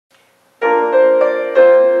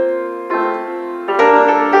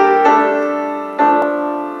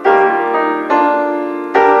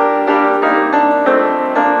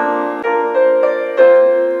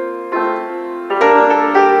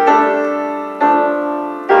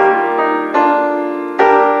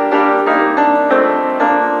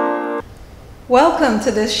Welcome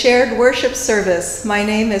to this shared worship service. My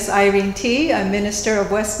name is Irene Ty. I'm minister of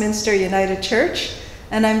Westminster United Church,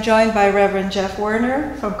 and I'm joined by Reverend Jeff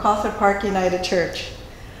Werner from Cawthon Park United Church.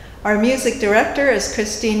 Our music director is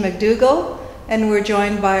Christine McDougall, and we're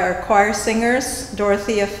joined by our choir singers,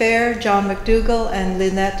 Dorothea Fair, John McDougall, and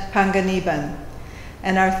Lynette Panganiban.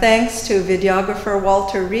 And our thanks to videographer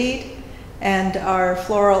Walter Reed and our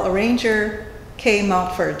floral arranger, Kay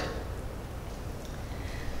Mountford.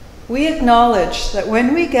 We acknowledge that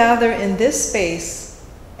when we gather in this space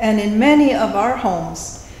and in many of our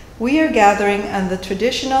homes, we are gathering on the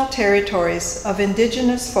traditional territories of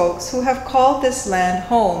Indigenous folks who have called this land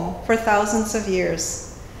home for thousands of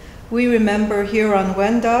years. We remember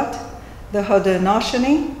Huron-Wendat, the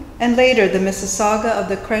Haudenosaunee, and later the Mississauga of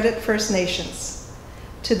the Credit First Nations.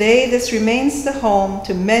 Today, this remains the home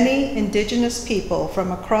to many Indigenous people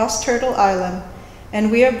from across Turtle Island, and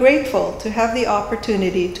we are grateful to have the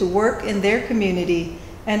opportunity to work in their community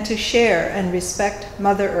and to share and respect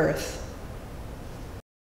Mother Earth.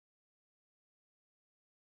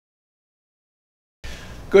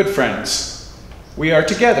 Good friends, we are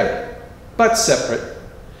together, but separate.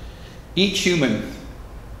 Each human,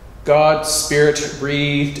 God's Spirit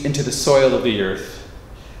breathed into the soil of the earth.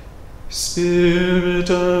 Spirit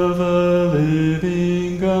of the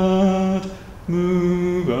living God,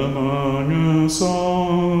 move among us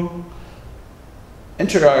all.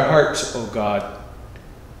 Enter our hearts, O God.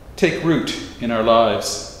 Take root in our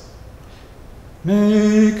lives.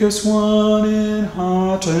 Make us one in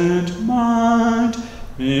heart and mind.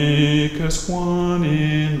 Make us one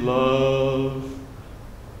in love.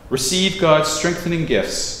 Receive God's strengthening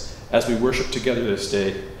gifts as we worship together this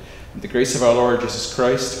day. And the grace of our Lord Jesus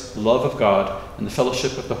Christ, the love of God, and the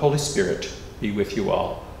fellowship of the Holy Spirit be with you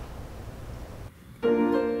all.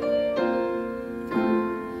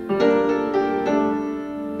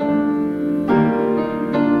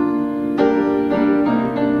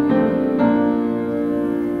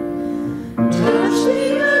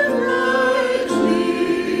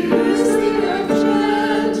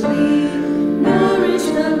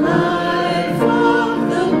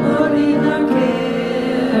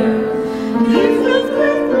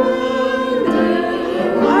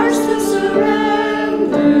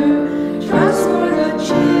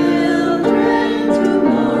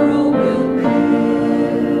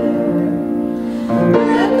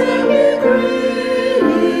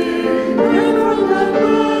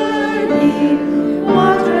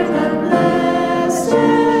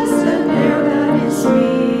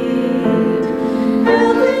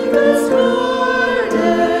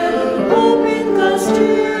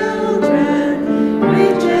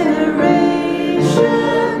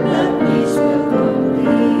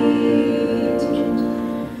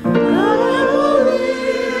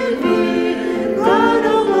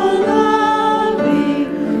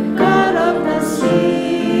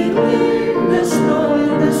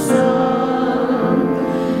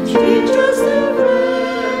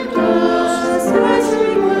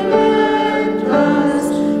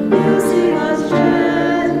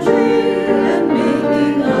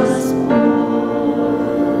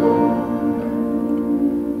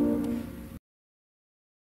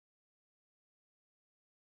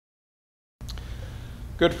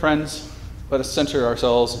 Good friends, let us center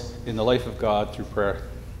ourselves in the life of God through prayer.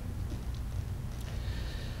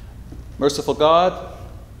 Merciful God,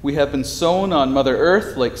 we have been sown on Mother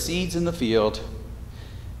Earth like seeds in the field.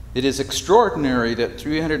 It is extraordinary that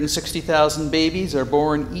 360,000 babies are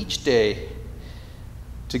born each day.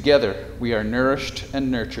 Together, we are nourished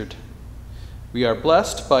and nurtured. We are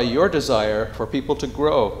blessed by your desire for people to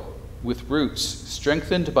grow with roots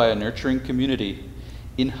strengthened by a nurturing community,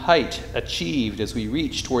 in height achieved as we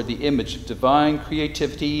reach toward the image of divine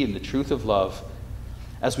creativity and the truth of love,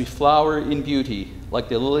 as we flower in beauty like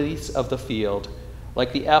the lilies of the field,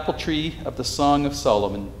 like the apple tree of the Song of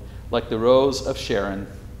Solomon, like the rose of Sharon.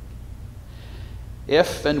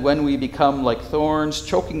 If and when we become like thorns,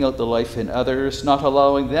 choking out the life in others, not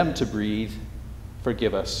allowing them to breathe,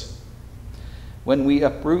 forgive us. When we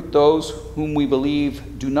uproot those whom we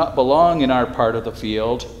believe do not belong in our part of the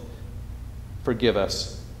field, forgive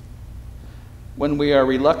us. When we are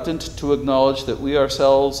reluctant to acknowledge that we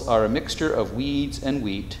ourselves are a mixture of weeds and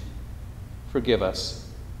wheat, forgive us.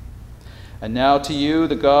 And now to you,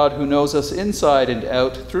 the God who knows us inside and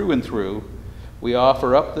out, through and through, we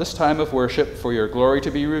offer up this time of worship for your glory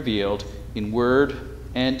to be revealed in word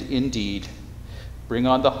and in deed. Bring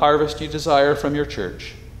on the harvest you desire from your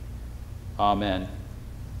church. Amen.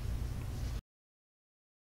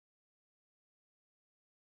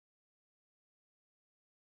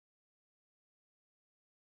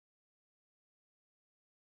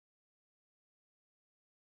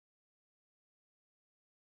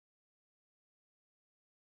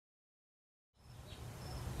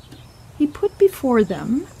 he put before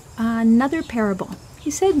them another parable.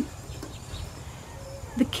 He said,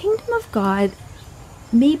 the kingdom of God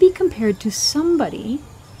may be compared to somebody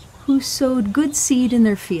who sowed good seed in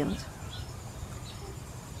their field.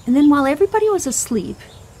 And then while everybody was asleep,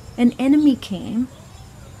 an enemy came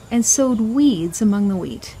and sowed weeds among the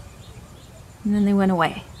wheat. And then they went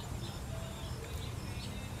away.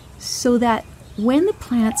 So that when the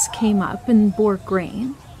plants came up and bore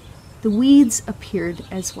grain, the weeds appeared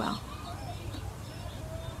as well.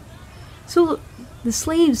 So the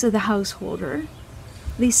slaves of the householder,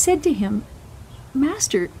 they said to him,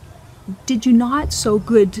 Master, did you not sow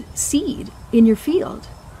good seed in your field?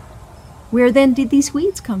 Where then did these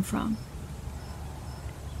weeds come from?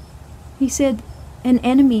 He said, an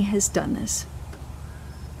enemy has done this.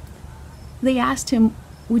 They asked him,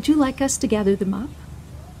 would you like us to gather them up?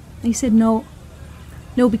 He said, no,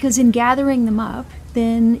 because in gathering them up,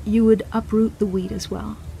 then you would uproot the wheat as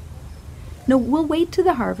well. No, we'll wait to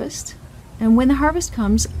the harvest, and when the harvest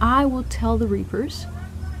comes, I will tell the reapers,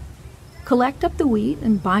 collect up the wheat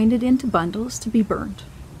and bind it into bundles to be burned,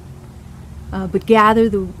 but gather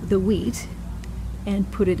the wheat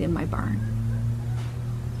and put it in my barn.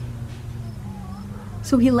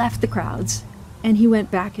 So he left the crowds and he went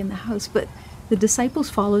back in the house, but the disciples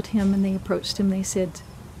followed him and they approached him. They said,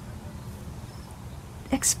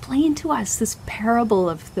 explain to us this parable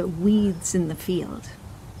of the weeds in the field.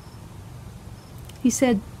 He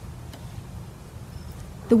said,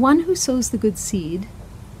 the one who sows the good seed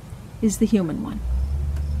is the human one.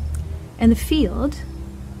 And the field,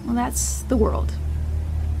 well, that's the world.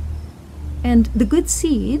 And the good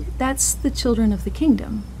seed, that's the children of the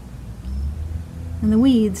kingdom. And the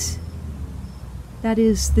weeds, that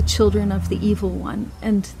is the children of the evil one.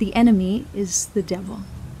 And the enemy is the devil.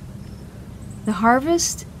 The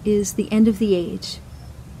harvest is the end of the age.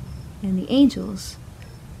 And the angels,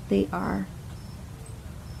 they are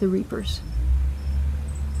the reapers.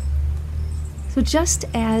 So just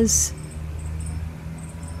as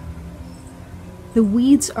the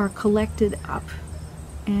weeds are collected up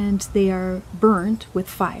and they are burned with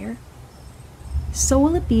fire, so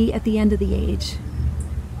will it be at the end of the age.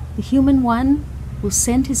 The human one will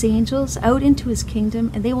send his angels out into his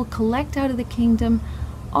kingdom, and they will collect out of the kingdom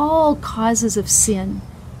all causes of sin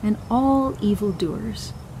and all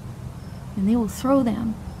evildoers, and they will throw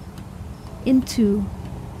them into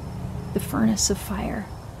the furnace of fire,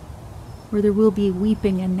 where there will be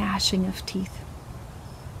weeping and gnashing of teeth.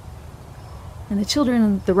 And the children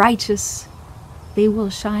of the righteous, they will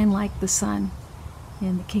shine like the sun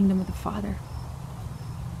in the kingdom of the Father.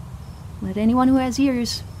 Let anyone who has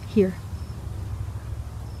ears hear.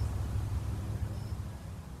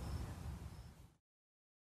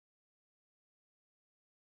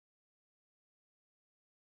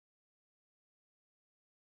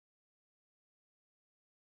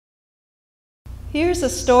 Here's a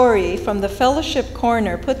story from the Fellowship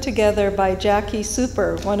Corner put together by Jackie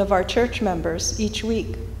Super, one of our church members, each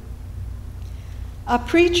week. A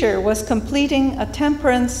preacher was completing a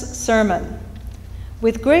temperance sermon.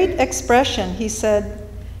 With great expression, he said,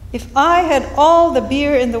 "If I had all the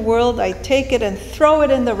beer in the world, I'd take it and throw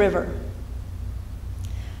it in the river."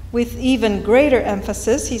 With even greater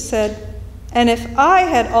emphasis, he said, "And if I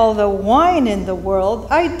had all the wine in the world,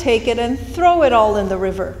 I'd take it and throw it all in the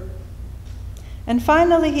river." And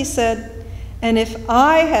finally he said, "And if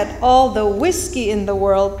I had all the whiskey in the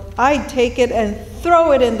world, I'd take it and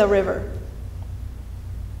throw it in the river."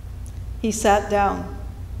 He sat down.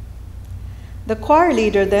 The choir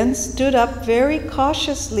leader then stood up very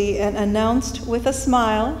cautiously and announced with a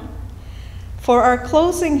smile, "For our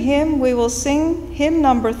closing hymn, we will sing hymn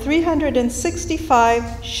number 365,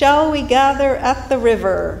 Shall We Gather at the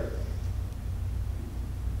River?"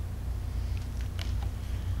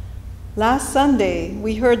 Last Sunday,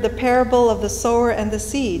 we heard the parable of the sower and the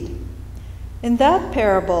seed. In that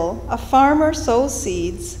parable, a farmer sows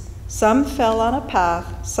seeds. Some fell on a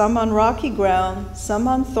path, some on rocky ground, some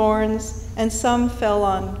on thorns, and some fell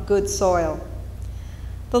on good soil.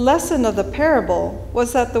 The lesson of the parable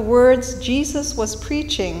was that the words Jesus was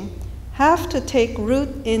preaching have to take root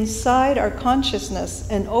inside our consciousness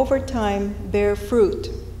and over time bear fruit.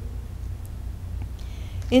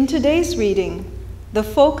 In today's reading, the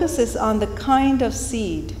focus is on the kind of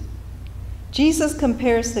seed. Jesus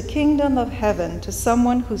compares the kingdom of heaven to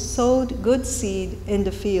someone who sowed good seed in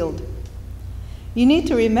the field. You need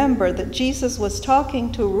to remember that Jesus was talking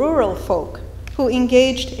to rural folk who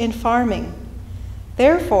engaged in farming.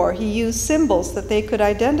 Therefore, he used symbols that they could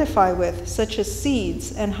identify with, such as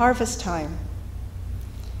seeds and harvest time.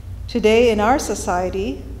 Today in our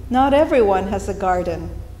society, not everyone has a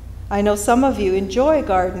garden. I know some of you enjoy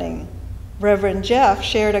gardening. Reverend Jeff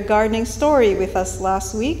shared a gardening story with us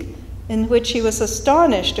last week in which he was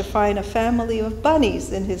astonished to find a family of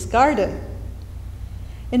bunnies in his garden.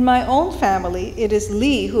 In my own family, it is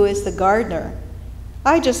Lee who is the gardener.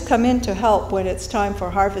 I just come in to help when it's time for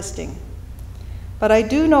harvesting. But I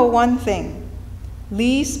do know one thing.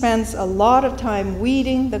 Lee spends a lot of time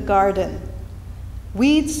weeding the garden.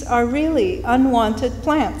 Weeds are really unwanted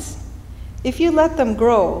plants. If you let them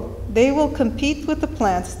grow, they will compete with the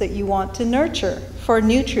plants that you want to nurture for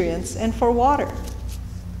nutrients and for water.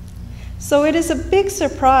 So it is a big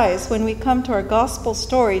surprise when we come to our gospel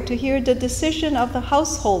story to hear the decision of the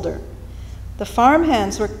householder. The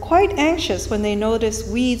farmhands were quite anxious when they noticed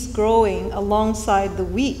weeds growing alongside the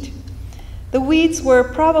wheat. The weeds were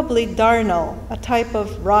probably darnel, a type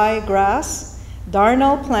of rye grass.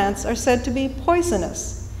 Darnel plants are said to be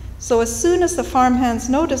poisonous. So as soon as the farmhands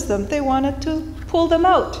noticed them, they wanted to pull them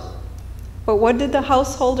out. But what did the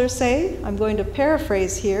householder say? I'm going to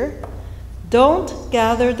paraphrase here. Don't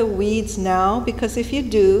gather the weeds now, because if you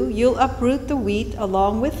do, you'll uproot the wheat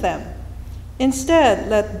along with them. Instead,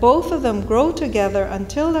 let both of them grow together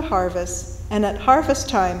until the harvest, and at harvest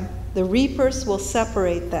time, the reapers will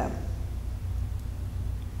separate them.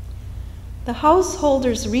 The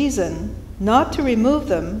householder's reason not to remove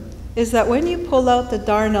them is that when you pull out the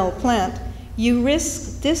darnel plant, you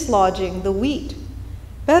risk dislodging the wheat.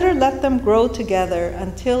 Better let them grow together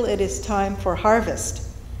until it is time for harvest.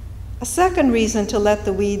 A second reason to let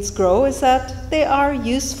the weeds grow is that they are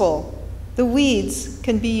useful. The weeds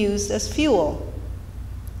can be used as fuel.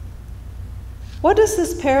 What does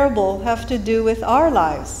this parable have to do with our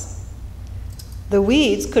lives? The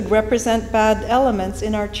weeds could represent bad elements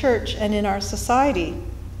in our church and in our society.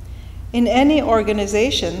 In any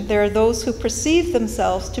organization, there are those who perceive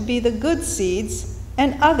themselves to be the good seeds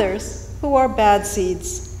and others who are bad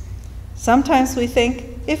seeds. Sometimes we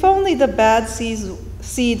think, if only the bad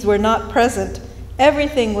seeds were not present,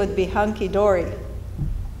 everything would be hunky-dory.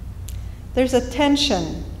 There's a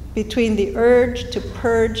tension between the urge to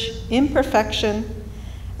purge imperfection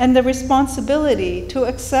and the responsibility to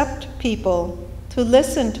accept people, to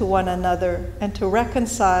listen to one another, and to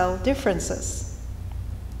reconcile differences.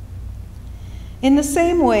 In the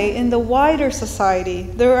same way, in the wider society,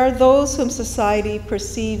 there are those whom society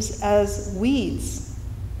perceives as weeds.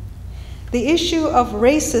 The issue of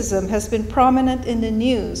racism has been prominent in the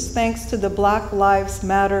news thanks to the Black Lives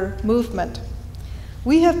Matter movement.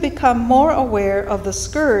 We have become more aware of the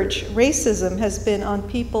scourge racism has been on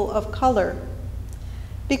people of color.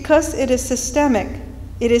 Because it is systemic,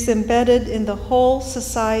 it is embedded in the whole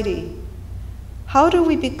society. How do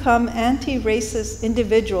we become anti-racist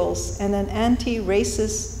individuals and an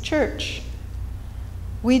anti-racist church?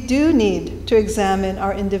 We do need to examine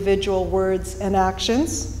our individual words and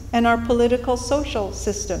actions and our political social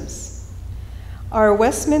systems. Our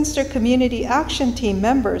Westminster Community Action Team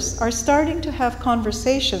members are starting to have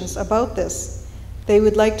conversations about this. They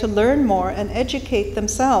would like to learn more and educate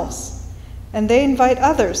themselves, and they invite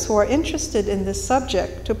others who are interested in this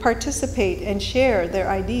subject to participate and share their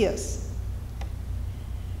ideas.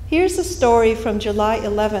 Here's a story from July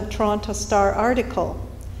 11 Toronto Star article.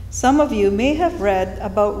 Some of you may have read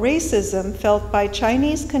about racism felt by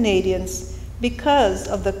Chinese Canadians because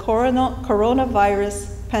of the coronavirus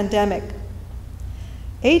pandemic.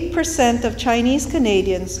 8% of Chinese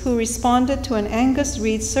Canadians who responded to an Angus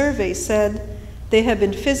Reid survey said they have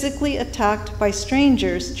been physically attacked by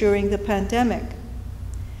strangers during the pandemic.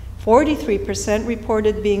 43%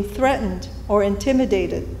 reported being threatened or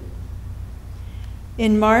intimidated.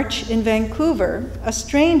 In March, in Vancouver, a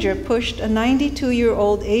stranger pushed a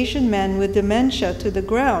 92-year-old Asian man with dementia to the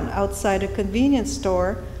ground outside a convenience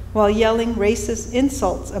store while yelling racist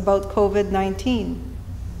insults about COVID-19.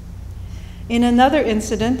 In another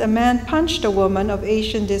incident, a man punched a woman of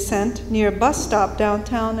Asian descent near a bus stop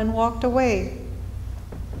downtown and walked away.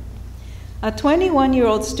 A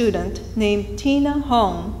 21-year-old student named Tina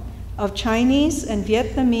Hong of Chinese and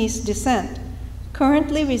Vietnamese descent,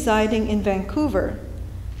 currently residing in Vancouver,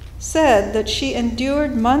 said that she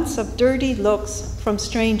endured months of dirty looks from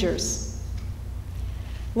strangers.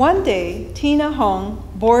 One day, Tina Hong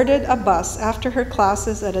boarded a bus after her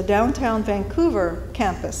classes at a downtown Vancouver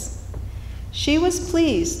campus. She was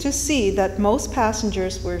pleased to see that most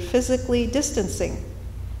passengers were physically distancing.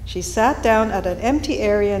 She sat down at an empty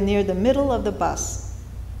area near the middle of the bus.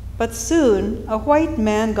 But soon, a white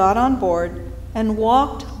man got on board and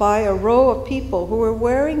walked by a row of people who were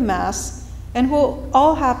wearing masks and who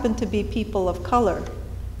all happened to be people of color.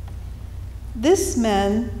 This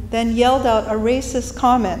man then yelled out a racist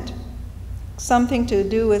comment, something to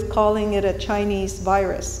do with calling it a Chinese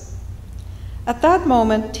virus. At that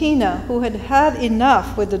moment, Tina, who had had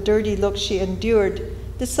enough with the dirty look she endured,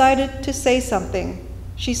 decided to say something.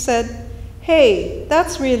 She said, "Hey,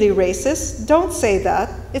 that's really racist. Don't say that.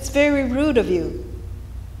 It's very rude of you."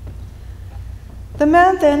 The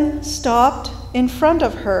man then stopped in front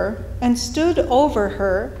of her and stood over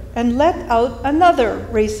her and let out another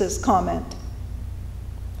racist comment.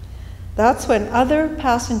 That's when other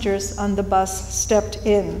passengers on the bus stepped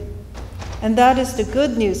in. And that is the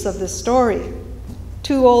good news of this story.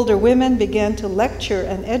 2 older women began to lecture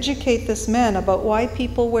and educate this man about why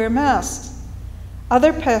people wear masks.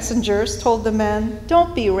 Other passengers told the man,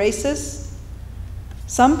 "Don't be racist."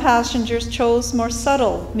 Some passengers chose more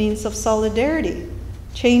subtle means of solidarity,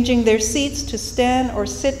 changing their seats to stand or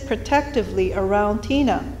sit protectively around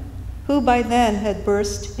Tina, who by then had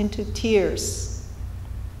burst into tears.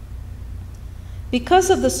 Because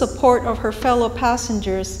of the support of her fellow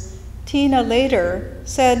passengers, Tina later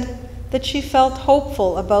said that she felt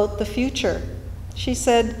hopeful about the future. She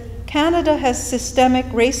said, "Canada has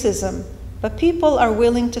systemic racism, but people are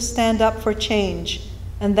willing to stand up for change,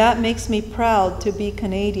 and that makes me proud to be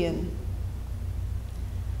Canadian."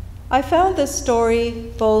 I found this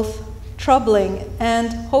story both troubling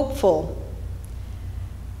and hopeful.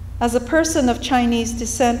 As a person of Chinese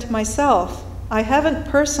descent myself, I haven't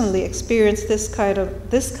personally experienced this kind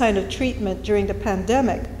of treatment during the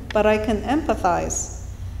pandemic, but I can empathize.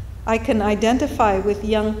 I can identify with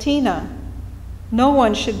young Tina. No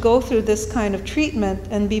one should go through this kind of treatment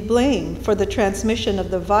and be blamed for the transmission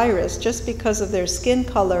of the virus just because of their skin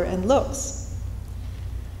color and looks.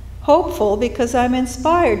 Hopeful because I'm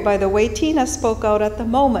inspired by the way Tina spoke out at the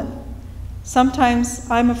moment. Sometimes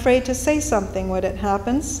I'm afraid to say something when it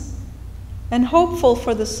happens. And hopeful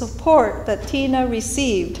for the support that Tina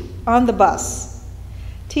received on the bus.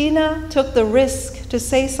 Tina took the risk to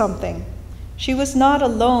say something. She was not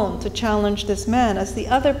alone to challenge this man as the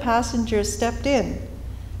other passengers stepped in.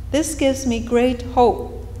 This gives me great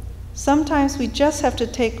hope. Sometimes we just have to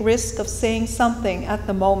take risk of saying something at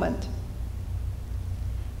the moment.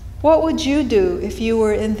 What would you do if you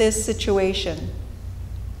were in this situation?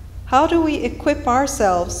 How do we equip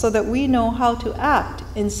ourselves so that we know how to act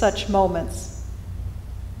in such moments?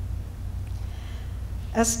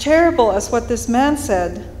 As terrible as what this man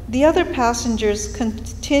said, the other passengers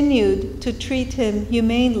continued to treat him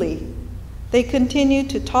humanely. They continued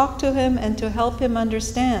to talk to him and to help him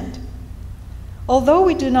understand. Although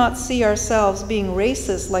we do not see ourselves being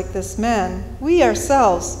racist like this man, we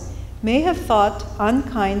ourselves may have thought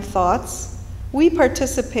unkind thoughts. We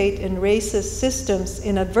participate in racist systems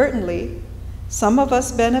inadvertently. Some of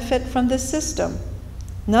us benefit from this system.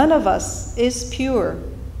 None of us is pure.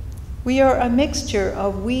 We are a mixture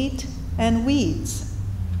of wheat and weeds.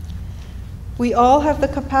 We all have the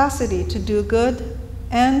capacity to do good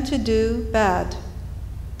and to do bad.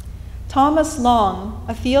 Thomas Long,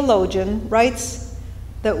 a theologian, writes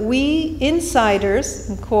that we insiders,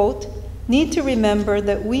 in quote, need to remember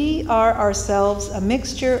that we are ourselves a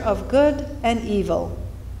mixture of good and evil.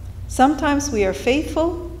 Sometimes we are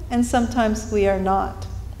faithful and sometimes we are not.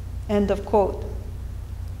 End of quote.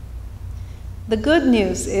 The good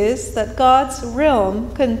news is that God's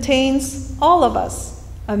realm contains all of us,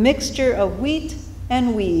 a mixture of wheat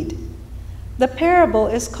and weed. The parable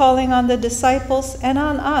is calling on the disciples and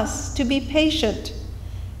on us to be patient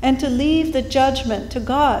and to leave the judgment to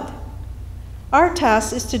God. Our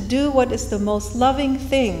task is to do what is the most loving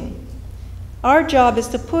thing. Our job is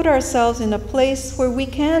to put ourselves in a place where we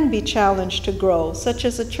can be challenged to grow, such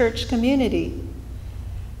as a church community.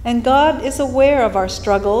 And God is aware of our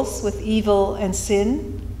struggles with evil and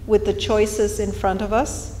sin, with the choices in front of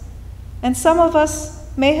us. And some of us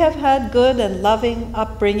may have had good and loving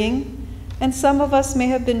upbringing, and some of us may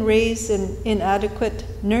have been raised in inadequate,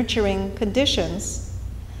 nurturing conditions.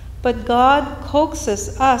 But God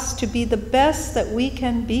coaxes us to be the best that we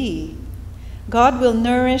can be. God will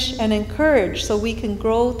nourish and encourage so we can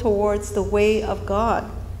grow towards the way of God.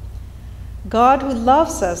 God, who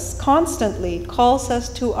loves us constantly, calls us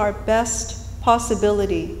to our best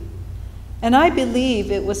possibility. And I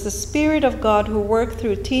believe it was the Spirit of God who worked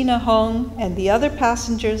through Tina Hong and the other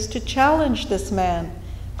passengers to challenge this man,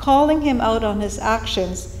 calling him out on his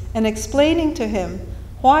actions and explaining to him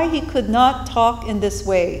why he could not talk in this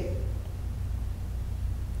way.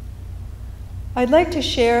 I'd like to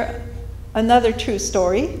share another true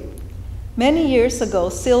story. Many years ago,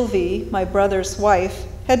 Sylvie, my brother's wife,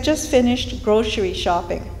 had just finished grocery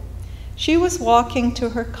shopping. She was walking to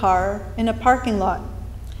her car in a parking lot.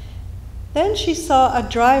 Then she saw a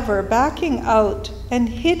driver backing out and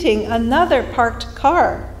hitting another parked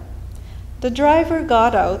car. The driver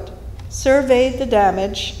got out, surveyed the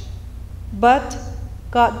damage, but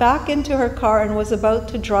got back into her car and was about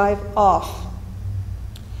to drive off.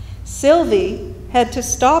 Sylvie had to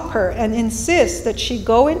stop her and insist that she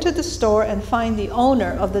go into the store and find the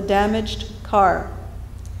owner of the damaged car.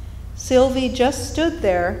 Sylvie just stood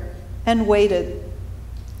there and waited.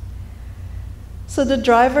 So the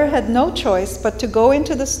driver had no choice but to go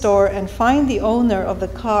into the store and find the owner of the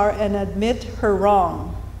car and admit her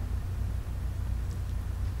wrong.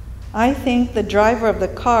 I think the driver of the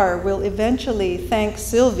car will eventually thank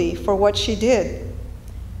Sylvie for what she did.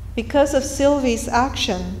 Because of Sylvie's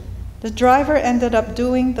action, the driver ended up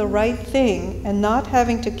doing the right thing and not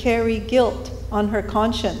having to carry guilt on her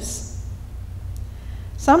conscience.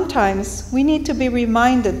 Sometimes we need to be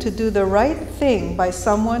reminded to do the right thing by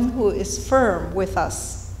someone who is firm with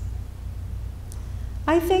us.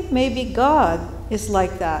 I think maybe God is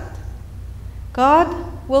like that.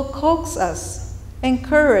 God will coax us,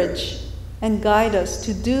 encourage, and guide us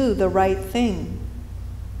to do the right thing.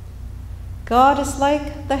 God is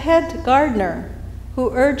like the head gardener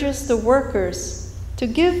who urges the workers to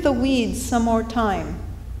give the weeds some more time.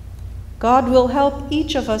 God will help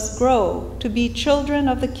each of us grow to be children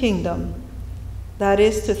of the kingdom, that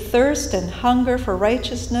is, to thirst and hunger for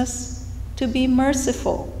righteousness, to be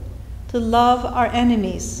merciful, to love our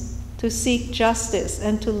enemies, to seek justice,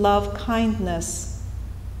 and to love kindness.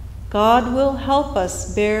 God will help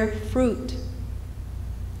us bear fruit.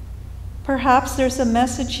 Perhaps there's a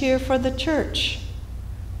message here for the church.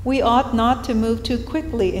 We ought not to move too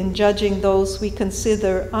quickly in judging those we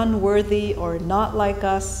consider unworthy or not like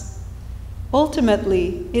us.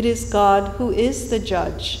 Ultimately, it is God who is the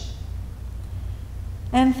judge.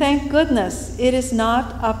 And thank goodness, it is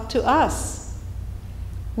not up to us.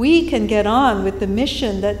 We can get on with the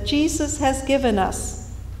mission that Jesus has given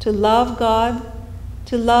us to love God,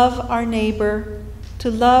 to love our neighbor, to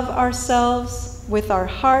love ourselves with our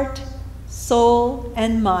heart, soul,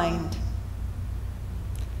 and mind.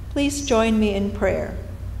 Please join me in prayer.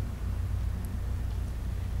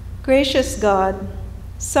 Gracious God,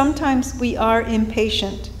 sometimes we are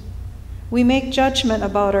impatient. We make judgment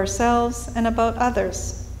about ourselves and about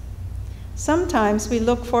others. Sometimes we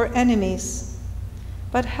look for enemies,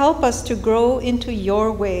 but help us to grow into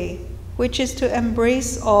your way, which is to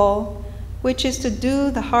embrace all, which is to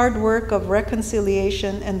do the hard work of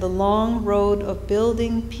reconciliation and the long road of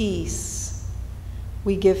building peace.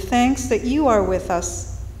 We give thanks that you are with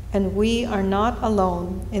us, and we are not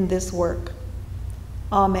alone in this work.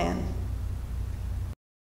 Amen.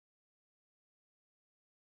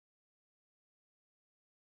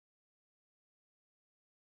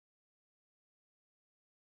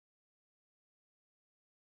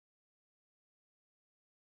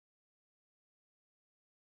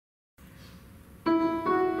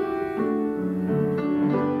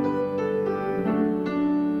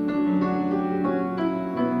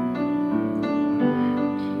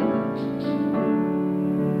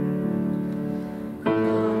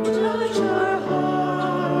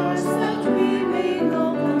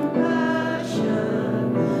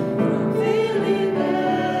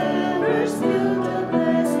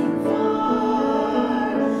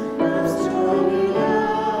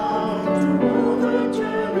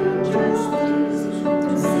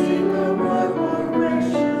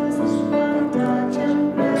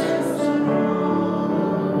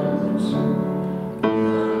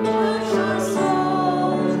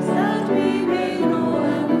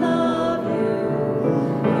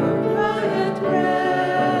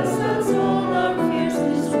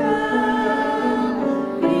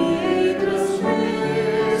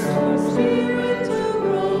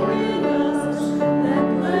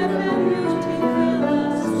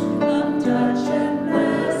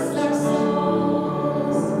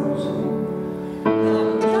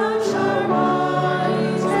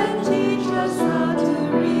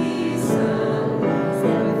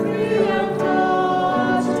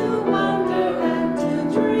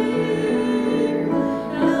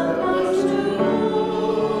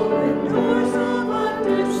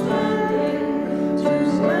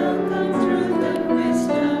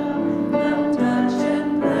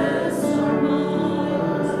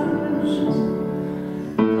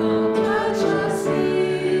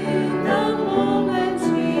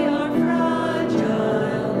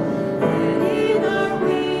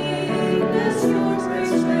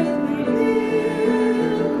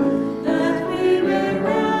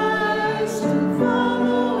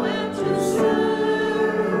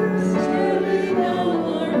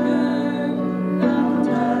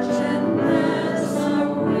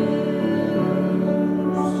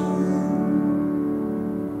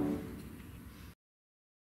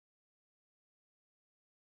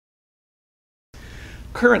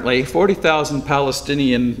 Currently, 40,000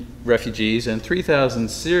 Palestinian refugees and 3,000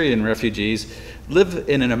 Syrian refugees live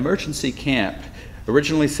in an emergency camp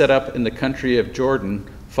originally set up in the country of Jordan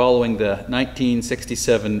following the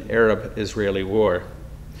 1967 Arab-Israeli War.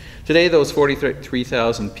 Today, those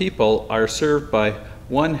 43,000 people are served by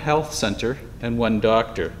one health center and one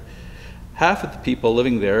doctor. Half of the people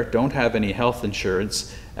living there don't have any health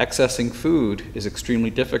insurance. Accessing food is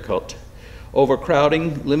extremely difficult.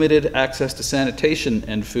 Overcrowding, limited access to sanitation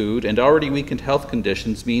and food, and already weakened health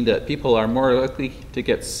conditions mean that people are more likely to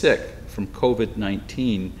get sick from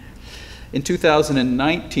COVID-19. In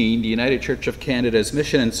 2019, the United Church of Canada's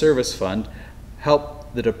Mission and Service Fund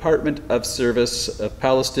helped the Department of Service of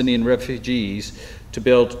Palestinian Refugees to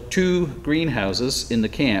build 2 greenhouses in the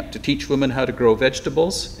camp to teach women how to grow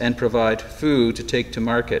vegetables and provide food to take to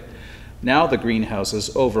market. Now the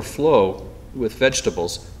greenhouses overflow with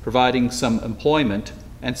vegetables, providing some employment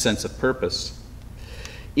and sense of purpose.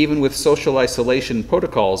 Even with social isolation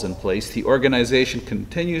protocols in place, the organization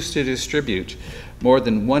continues to distribute more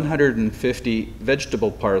than 150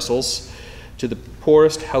 vegetable parcels to the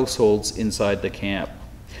poorest households inside the camp.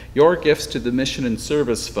 Your gifts to the Mission and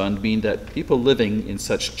Service Fund mean that people living in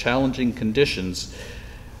such challenging conditions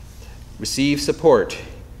receive support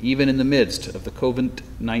even in the midst of the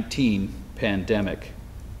COVID-19 pandemic.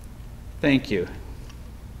 Thank you.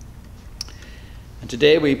 And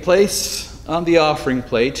today we place on the offering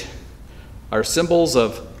plate our symbols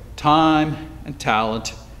of time and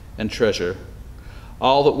talent and treasure.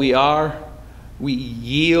 All that we are, we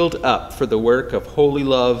yield up for the work of holy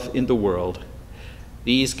love in the world.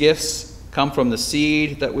 These gifts come from the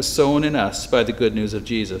seed that was sown in us by the good news of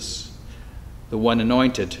Jesus, the one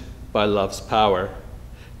anointed by love's power.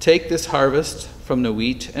 Take this harvest from the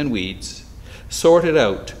wheat and weeds, sort it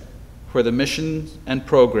out for the missions and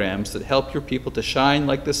programs that help your people to shine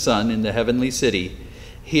like the sun in the heavenly city,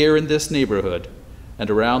 here in this neighborhood and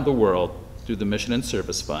around the world through the Mission and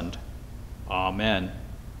Service Fund. Amen.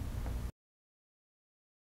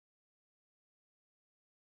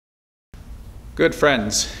 Good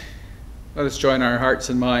friends, let us join our hearts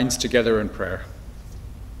and minds together in prayer.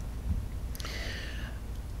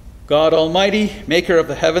 God Almighty, maker of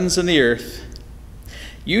the heavens and the earth,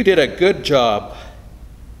 you did a good job.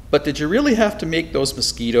 But did you really have to make those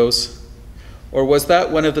mosquitoes? Or was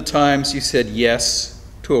that one of the times you said yes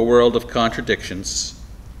to a world of contradictions?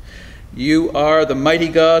 You are the mighty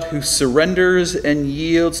God who surrenders and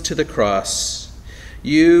yields to the cross.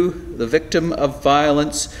 You, the victim of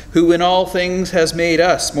violence, who in all things has made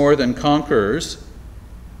us more than conquerors.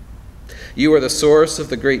 You are the source of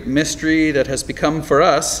the great mystery that has become for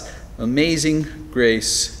us amazing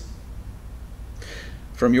grace.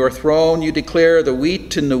 From your throne you declare the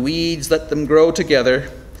wheat and the weeds, let them grow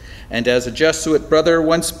together. And as a Jesuit brother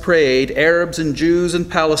once prayed, Arabs and Jews in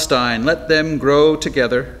Palestine, let them grow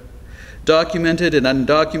together. Documented and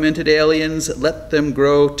undocumented aliens, let them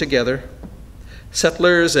grow together.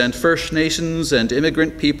 Settlers and First Nations and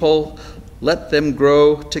immigrant people, let them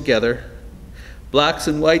grow together. Blacks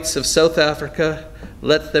and whites of South Africa,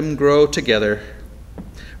 let them grow together.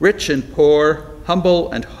 Rich and poor,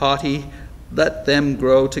 humble and haughty, let them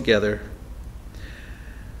grow together.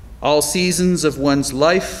 All seasons of one's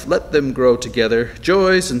life, let them grow together.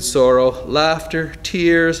 Joys and sorrow, laughter,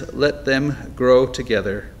 tears, let them grow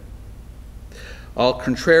together. All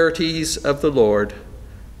contrarieties of the Lord,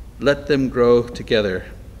 let them grow together.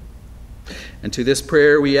 And to this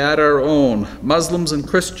prayer we add our own. Muslims and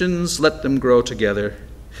Christians, let them grow together.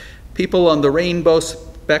 People on the rainbow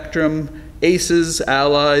spectrum, aces,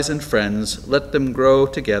 allies, and friends, let them grow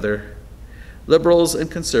together. Liberals and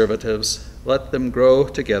conservatives, let them grow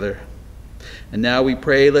together. And now we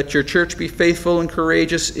pray, let your church be faithful and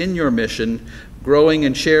courageous in your mission, growing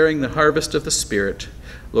and sharing the harvest of the Spirit.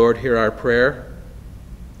 Lord, hear our prayer.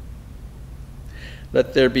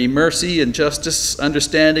 Let there be mercy and justice,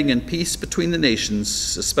 understanding and peace between the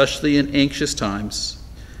nations, especially in anxious times.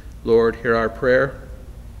 Lord, hear our prayer.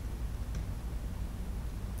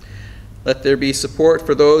 Let there be support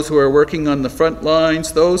for those who are working on the front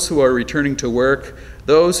lines, those who are returning to work,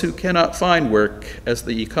 those who cannot find work as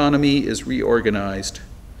the economy is reorganized.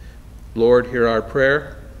 Lord, hear our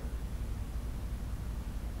prayer.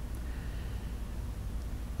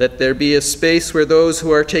 Let there be a space where those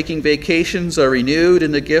who are taking vacations are renewed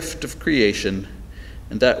in the gift of creation,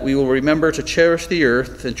 and that we will remember to cherish the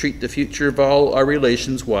earth and treat the future of all our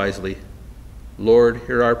relations wisely. Lord,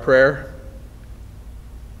 hear our prayer.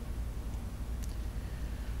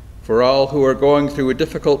 For all who are going through a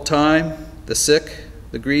difficult time, the sick,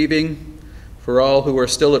 the grieving, for all who are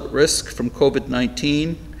still at risk from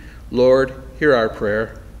COVID-19, Lord, hear our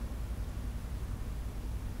prayer.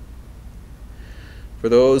 for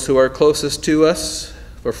those who are closest to us,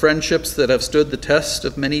 for friendships that have stood the test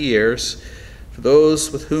of many years, for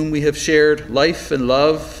those with whom we have shared life and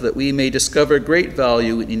love, that we may discover great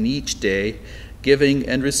value in each day, giving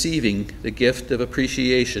and receiving the gift of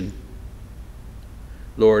appreciation.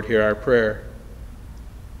 Lord, hear our prayer.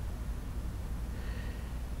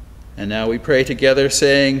 And now we pray together,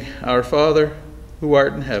 saying, Our Father, who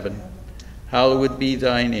art in heaven, hallowed be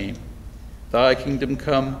thy name. Thy kingdom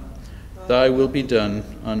come, thy will be done,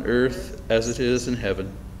 on earth as it is in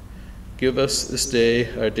heaven. Give us this day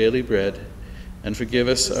our daily bread, and forgive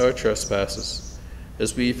us our trespasses,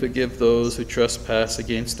 as we forgive those who trespass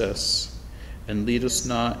against us. And lead us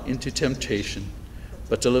not into temptation,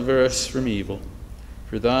 but deliver us from evil.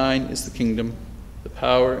 For thine is the kingdom, the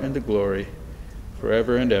power, and the glory,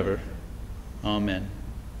 forever and ever. Amen.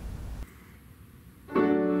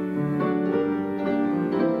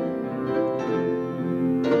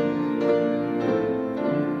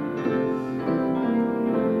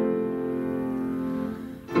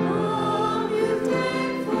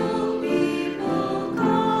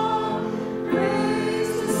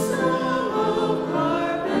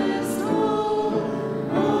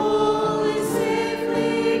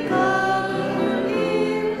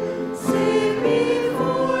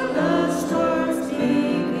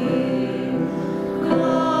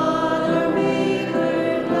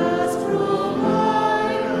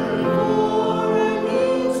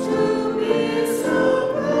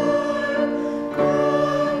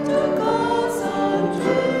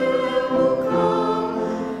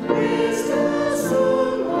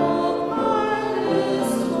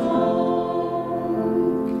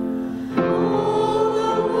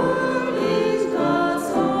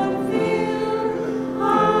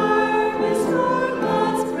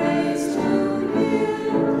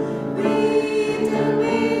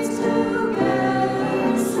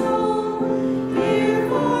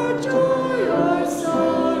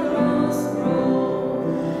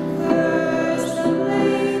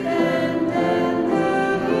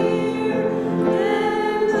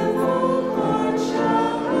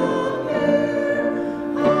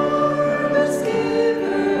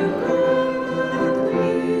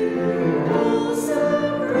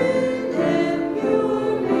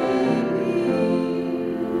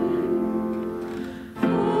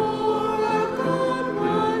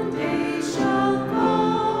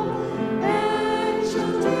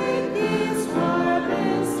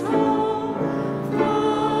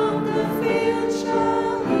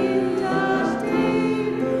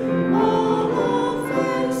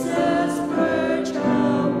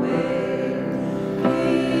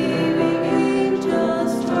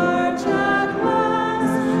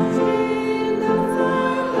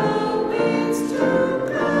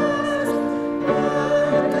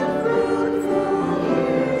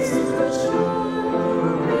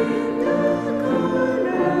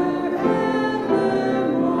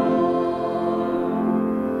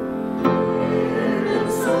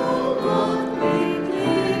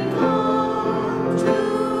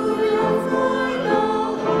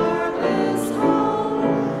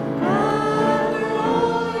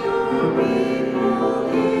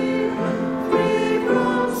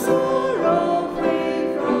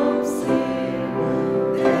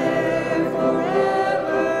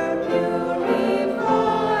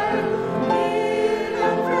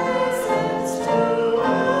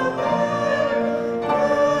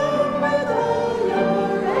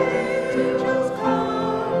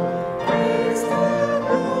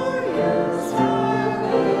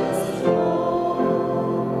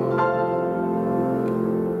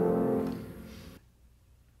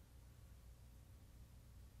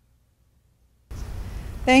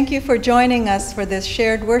 Thank you for joining us for this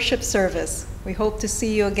shared worship service. We hope to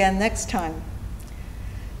see you again next time.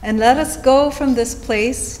 And let us go from this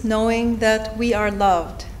place knowing that we are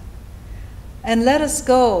loved. And let us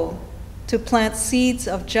go to plant seeds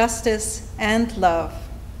of justice and love.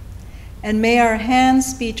 And may our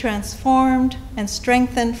hands be transformed and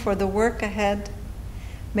strengthened for the work ahead.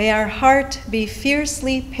 May our heart be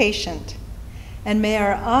fiercely patient. And may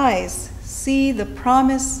our eyes see the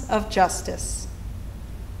promise of justice.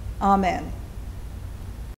 Amen.